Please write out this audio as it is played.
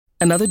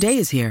Another day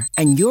is here,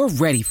 and you're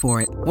ready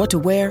for it. What to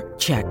wear?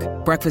 Check.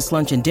 Breakfast,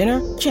 lunch, and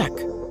dinner? Check.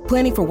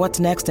 Planning for what's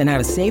next and how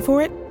to save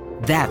for it?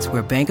 That's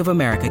where Bank of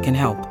America can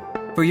help.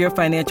 For your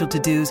financial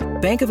to-dos,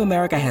 Bank of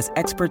America has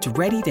experts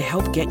ready to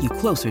help get you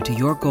closer to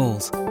your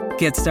goals.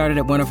 Get started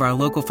at one of our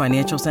local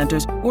financial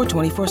centers or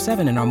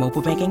 24/7 in our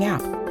mobile banking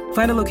app.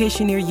 Find a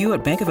location near you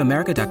at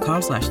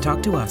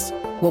bankofamerica.com/talktous.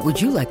 What would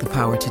you like the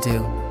power to do?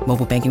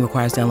 Mobile banking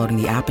requires downloading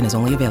the app and is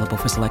only available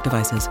for select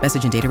devices.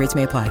 Message and data rates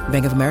may apply.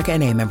 Bank of America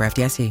N.A., member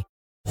FDIC.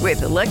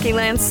 With the Lucky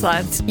Land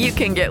Slots, you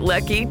can get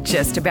lucky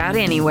just about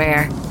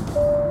anywhere.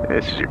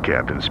 This is your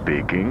captain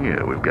speaking.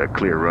 We've got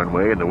clear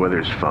runway and the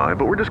weather's fine,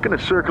 but we're just going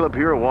to circle up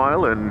here a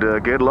while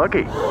and get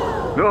lucky.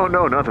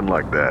 No, nothing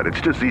like that.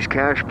 It's just these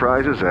cash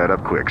prizes add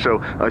up quick. So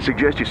I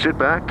suggest you sit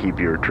back,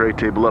 keep your tray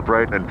table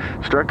upright, and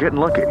start getting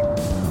lucky.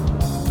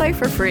 Play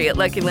for free at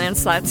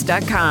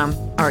LuckyLandSlots.com.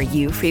 Are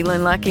you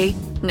feeling lucky?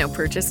 No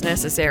purchase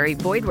necessary.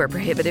 Void where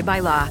prohibited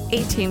by law.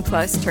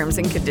 18+ terms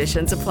and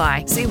conditions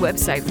apply. See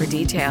website for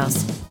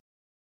details.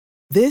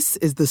 This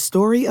is the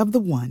story of the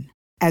one.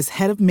 As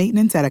head of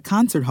maintenance at a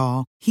concert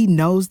hall, he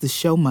knows the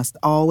show must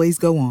always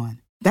go on.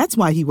 That's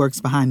why he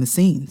works behind the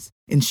scenes,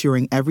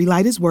 ensuring every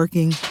light is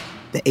working,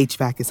 the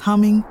HVAC is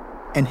humming,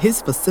 and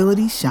his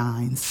facility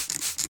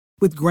shines.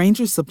 With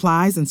Grainger's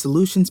supplies and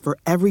solutions for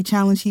every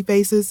challenge he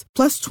faces,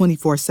 plus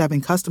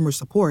 24/7 customer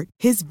support,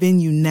 his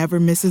venue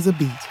never misses a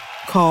beat.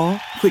 Call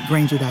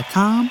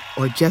quickgrainger.com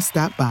or just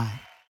stop by.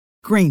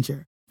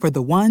 Grainger, for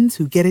the ones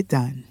who get it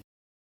done.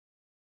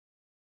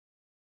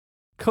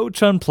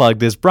 Coach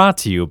Unplugged is brought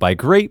to you by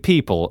great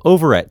people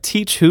over at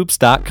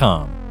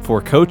teachhoops.com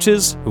for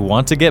coaches who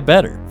want to get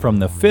better. From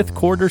the Fifth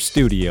Quarter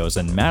Studios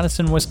in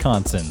Madison,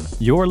 Wisconsin,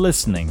 you're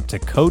listening to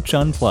Coach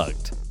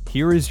Unplugged.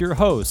 Here is your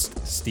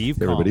host, Steve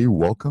Hey everybody,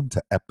 welcome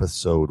to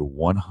episode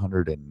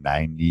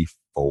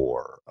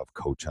 194 of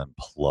Coach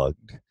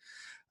Unplugged.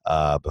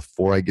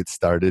 Before I get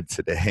started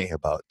today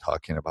about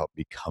talking about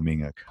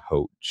becoming a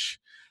coach,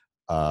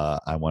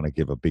 I want to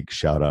give a big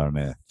shout out and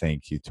a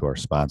thank you to our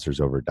sponsors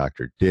over at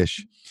Dr.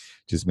 Dish.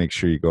 Just make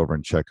sure you go over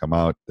and check them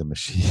out. The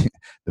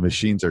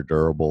machines are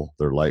durable,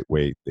 they're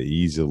lightweight, they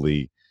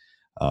easily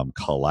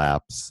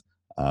collapse.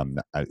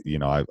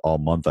 All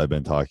month I've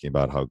been talking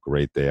about how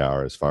great they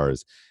are as far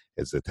as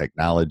the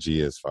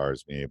technology, as far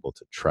as being able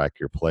to track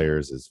your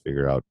players, is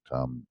figure out,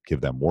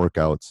 give them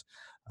workouts,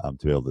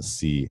 to be able to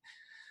see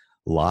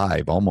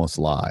live, almost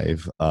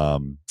live,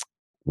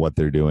 what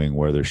they're doing,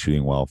 where they're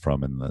shooting well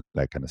from, and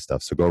that kind of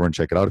stuff. So go over and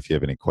check it out. If you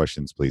have any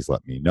questions, please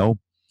let me know.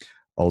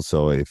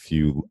 Also, if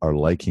you are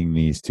liking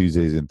these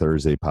Tuesdays and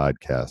Thursday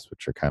podcasts,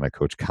 which are kind of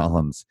Coach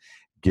Collins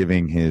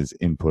giving his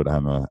input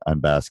on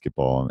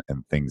basketball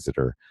and things that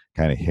are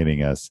kind of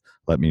hitting us,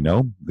 let me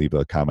know. Leave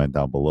a comment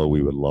down below.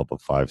 We would love a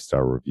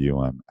 5-star review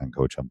on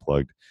Coach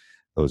Unplugged.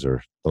 Those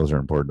are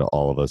important to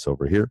all of us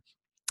over here.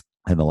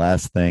 And the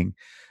last thing,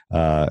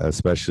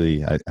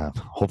 especially,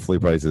 hopefully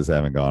prices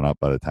haven't gone up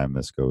by the time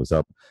this goes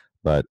up,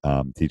 but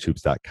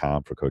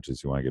teachhoops.com for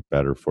coaches who want to get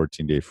better.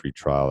 14-day free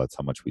trial. That's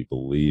how much we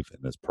believe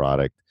in this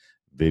product.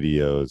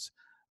 Videos.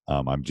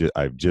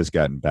 I've just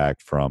gotten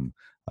back from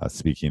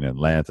speaking in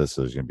Atlanta,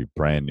 so there's going to be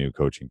brand new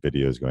coaching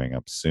videos going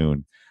up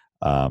soon.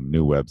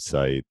 New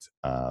website,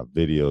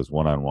 videos,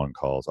 one-on-one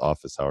calls,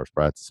 office hours,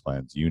 practice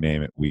plans, you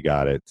name it, we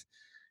got it.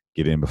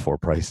 Get in before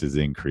prices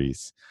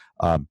increase.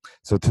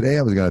 So today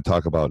I was going to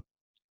talk about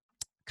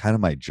kind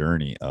of my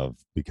journey of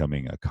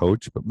becoming a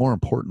coach, but more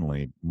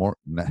importantly,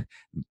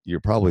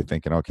 you're probably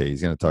thinking, okay,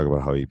 he's going to talk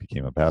about how he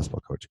became a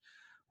basketball coach.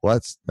 Well,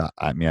 that's not,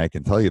 I mean, I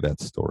can tell you that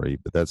story,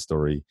 but that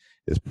story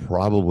is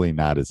probably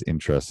not as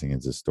interesting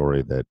as the story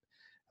of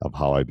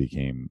how I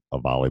became a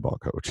volleyball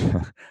coach.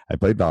 I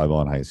played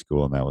volleyball in high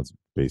school, and that was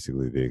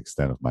basically the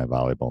extent of my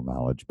volleyball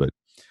knowledge. But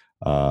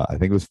I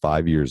think it was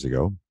 5 years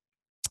ago,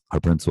 our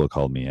principal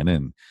called me in,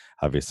 and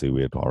obviously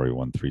we had already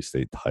won 3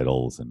 state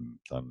titles and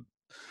done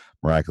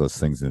miraculous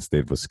things in the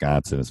state of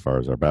Wisconsin as far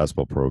as our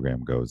basketball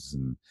program goes.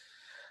 And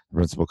the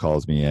principal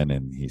calls me in,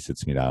 and he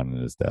sits me down at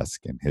his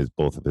desk, and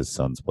both of his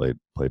sons played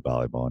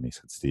volleyball. And he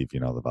said, Steve, the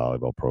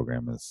volleyball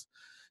program is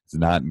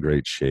not in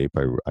great shape.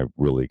 I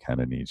really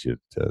kind of need you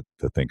to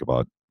think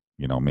about,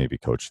 maybe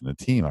coaching the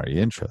team. Are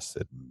you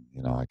interested? And,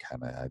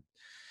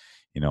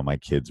 my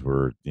kids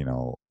were,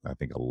 I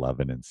think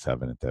 11 and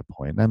 7 at that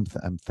point. And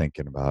I'm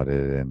thinking about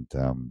it, and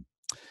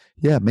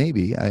yeah,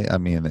 maybe. I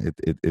mean,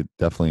 it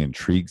definitely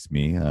intrigues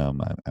me. I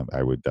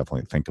would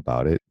definitely think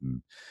about it.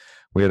 And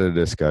we had a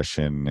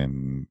discussion,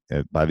 and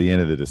by the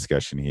end of the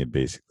discussion, he had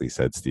basically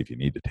said, Steve, you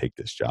need to take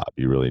this job.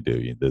 You really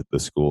do. The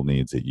school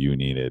needs it. You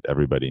need it.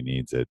 Everybody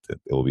needs it. It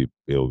will be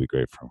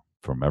great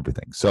from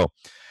everything. So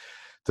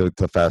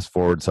to fast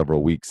forward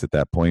several weeks at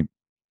that point,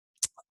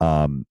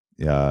 our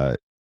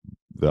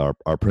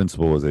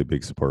principal was a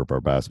big supporter of our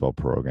basketball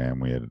program.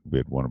 We had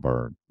one of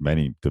our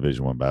many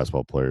Division I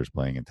basketball players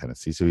playing in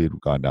Tennessee, so we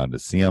had gone down to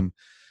see him.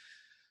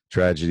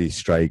 Tragedy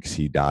strikes.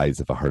 He dies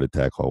of a heart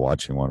attack while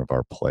watching one of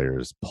our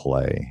players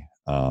play.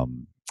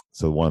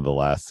 So one of the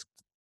last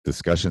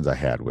discussions I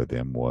had with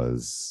him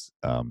was,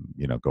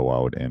 go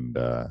out and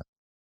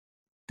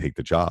take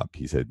the job.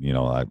 He said,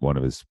 one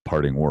of his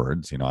parting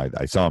words,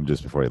 I saw him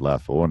just before he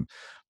left,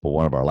 but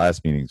one of our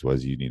last meetings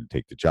was, you need to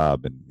take the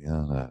job.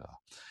 And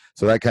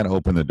so that kind of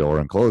opened the door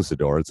and closed the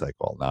door. It's like,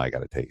 well, now I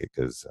got to take it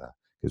because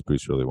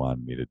Bruce really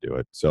wanted me to do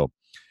it. So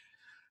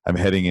I'm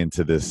heading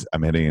into this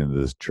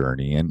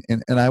journey,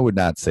 and I would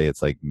not say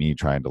it's like me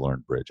trying to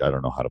learn bridge. I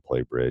don't know how to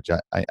play bridge.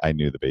 I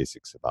knew the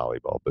basics of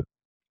volleyball, but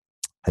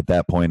at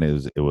that point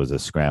it was a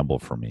scramble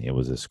for me. It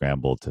was a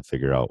scramble to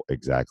figure out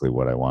exactly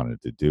what I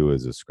wanted to do. It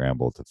was a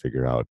scramble to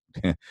figure out,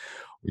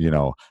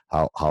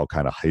 how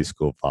kind of high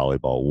school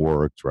volleyball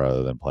worked,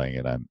 rather than playing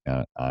it on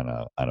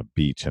a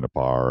beach in a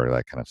bar or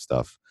that kind of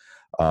stuff.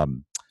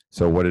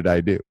 So what did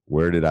I do?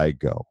 Where did I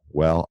go?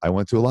 Well, I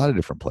went to a lot of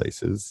different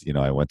places.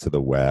 I went to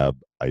the web.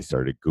 I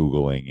started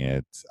Googling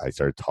it. I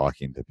started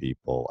talking to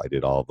people. I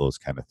did all those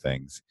kind of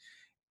things.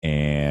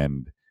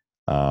 And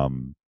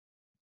that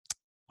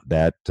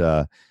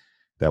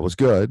was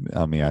good.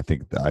 I mean, I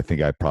think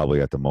I probably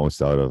got the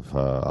most out of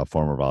a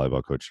former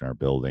volleyball coach in our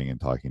building and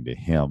talking to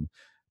him.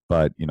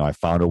 But, I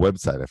found a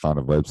website. I found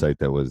a website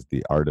that was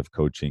The Art of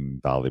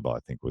Coaching Volleyball, I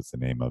think was the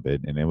name of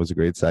it. And it was a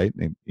great site.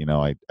 And,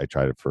 I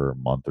tried it for a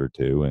month or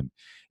two, and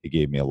it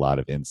gave me a lot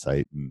of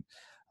insight. And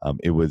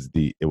it was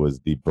the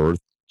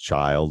birth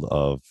child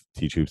of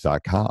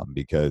teachhoops.com,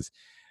 because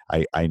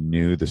I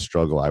knew the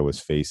struggle I was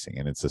facing.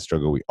 And it's a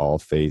struggle we all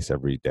face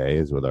every day,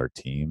 is with our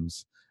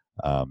teams.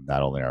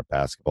 Not only our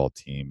basketball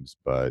teams,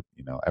 but,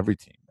 every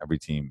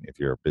team, if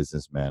you're a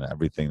businessman,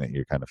 everything that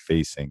you're kind of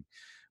facing,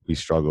 we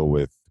struggle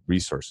with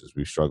resources.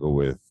 We struggle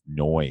with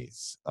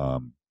noise.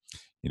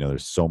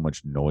 There's so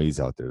much noise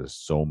out there. There's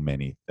so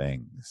many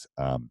things.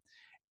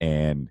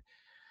 And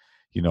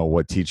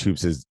what Teach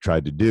Hoops has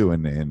tried to do,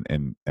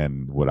 and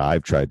what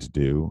I've tried to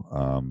do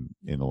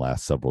in the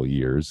last several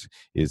years,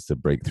 is to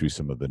break through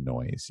some of the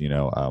noise.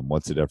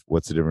 What's the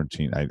difference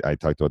between, I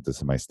talked about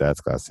this in my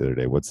stats class the other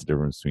day, what's the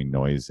difference between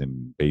noise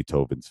and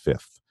Beethoven's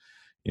Fifth?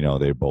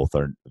 They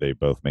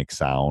both make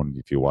sound.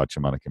 If you watch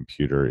them on a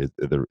computer,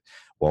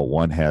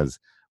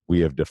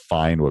 we have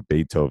defined what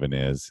Beethoven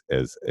is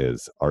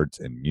as art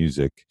and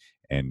music,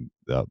 and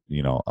a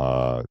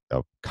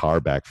car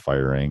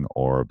backfiring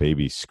or a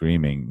baby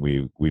screaming,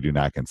 we do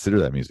not consider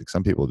that music.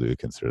 Some people do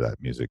consider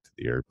that music to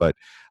the ear, but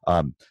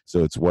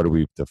so it's, what do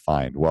we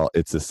define? Well,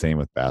 it's the same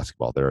with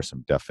basketball. There are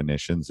some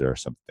definitions. There are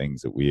some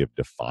things that we have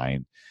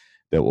defined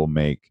that will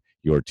make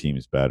your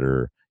teams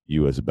better,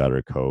 you as a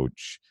better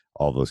coach,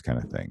 all those kind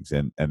of things.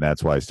 And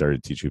that's why I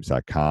started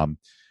teachhoops.com.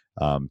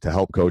 To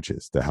help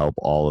coaches, to help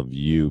all of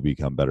you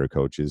become better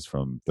coaches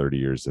from 30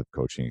 years of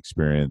coaching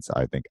experience.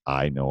 I think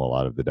I know a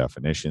lot of the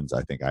definitions.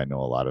 I think I know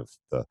a lot of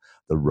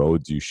the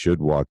roads you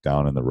should walk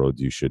down and the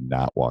roads you should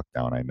not walk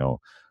down. I know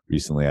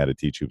recently I had a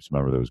Teach Hoops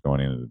member that was going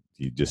in,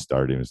 he just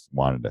started, and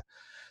wanted to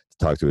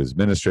talk to his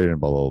administrator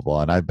and blah, blah,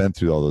 blah. And I've been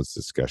through all those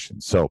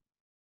discussions. So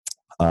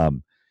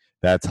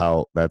that's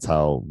how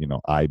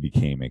I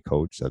became a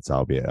coach. That's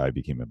how I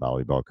became a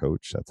volleyball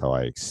coach. That's how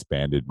I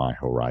expanded my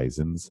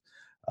horizons.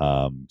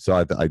 So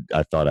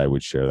I thought I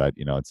would share that.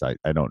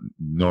 I don't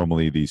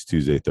normally, these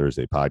Tuesday,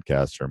 Thursday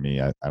podcasts for me,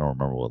 I don't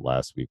remember what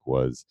last week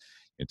was,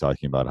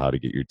 talking about how to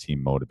get your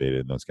team motivated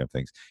and those kind of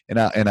things.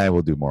 And I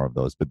will do more of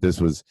those, but this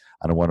was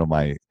on one of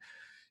my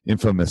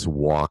infamous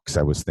walks.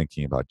 I was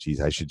thinking about, geez,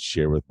 I should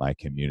share with my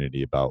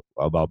community about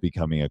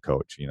becoming a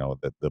coach,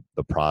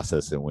 the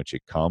process in which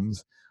it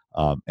comes,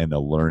 and the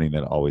learning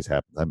that always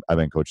happens. I've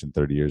been coaching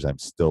 30 years. I'm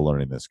still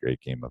learning this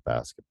great game of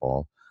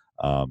basketball.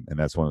 And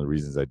that's one of the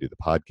reasons I do the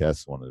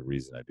podcast, one of the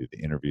reasons I do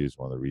the interviews,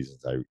 one of the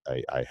reasons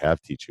I have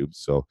Teach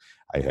Hoops. So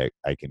I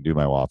can do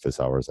my office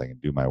hours, I can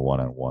do my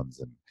one-on-ones,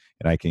 and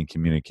I can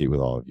communicate with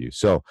all of you.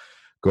 So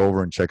go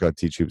over and check out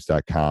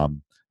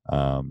teachhoops.com.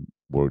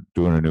 We're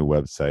doing a new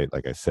website.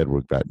 Like I said,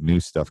 we've got new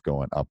stuff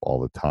going up all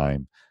the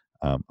time.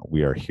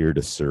 We are here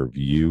to serve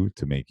you,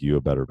 to make you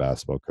a better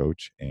basketball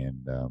coach.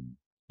 And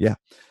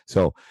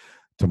so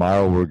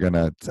tomorrow we're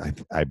gonna,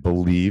 I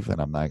believe,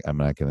 and I'm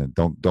not gonna,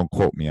 don't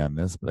quote me on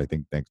this, but I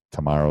think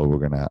tomorrow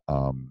we're gonna,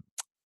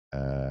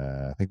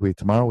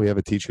 tomorrow we have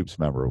a Teach Hoops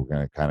member. We're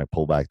gonna kind of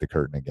pull back the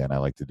curtain again. I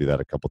like to do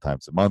that a couple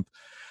times a month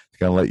to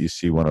kind of let you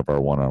see one of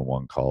our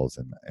one-on-one calls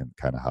and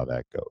kind of how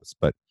that goes.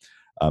 But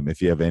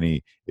if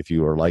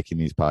you are liking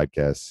these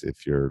podcasts,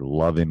 if you're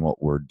loving what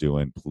we're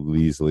doing,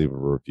 please leave a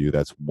review.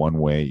 That's one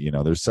way.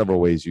 There's several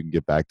ways you can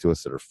get back to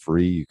us that are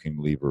free. You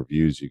can leave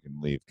reviews, you can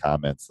leave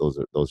comments.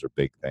 Those are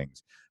big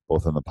things,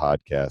 both on the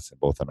podcast and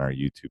both on our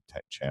YouTube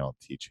channel,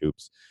 Teach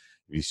Hoops.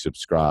 If you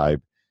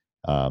subscribe,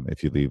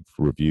 if you leave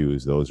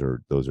reviews, those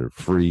are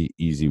free,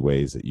 easy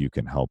ways that you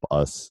can help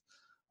us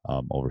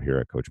over here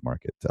at Coach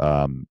Market.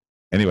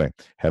 Anyway,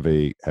 have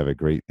a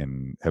great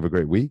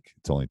week.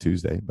 It's only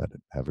Tuesday, but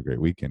have a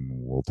great week, and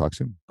we'll talk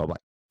soon. Bye-bye.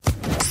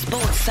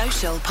 Sports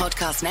Social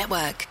Podcast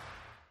Network.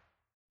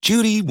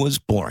 Judy was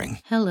boring.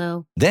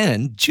 Hello.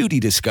 Then Judy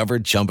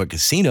discovered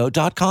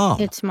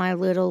ChumbaCasino.com. It's my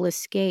little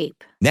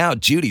escape. Now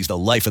Judy's the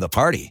life of the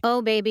party.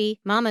 Oh, baby,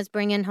 mama's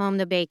bringing home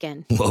the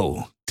bacon.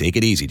 Whoa, take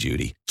it easy,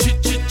 Judy.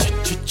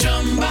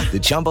 The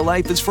Chumba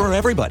life is for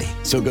everybody.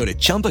 So go to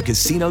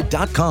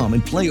ChumbaCasino.com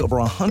and play over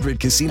 100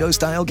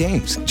 casino-style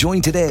games.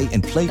 Join today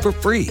and play for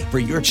free for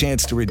your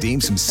chance to redeem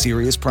some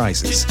serious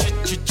prizes.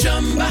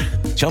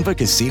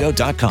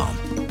 ChumbaCasino.com.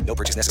 No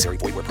purchase necessary.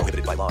 Void where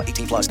prohibited by law.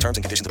 18 plus terms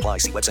and conditions apply.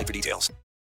 See website for details.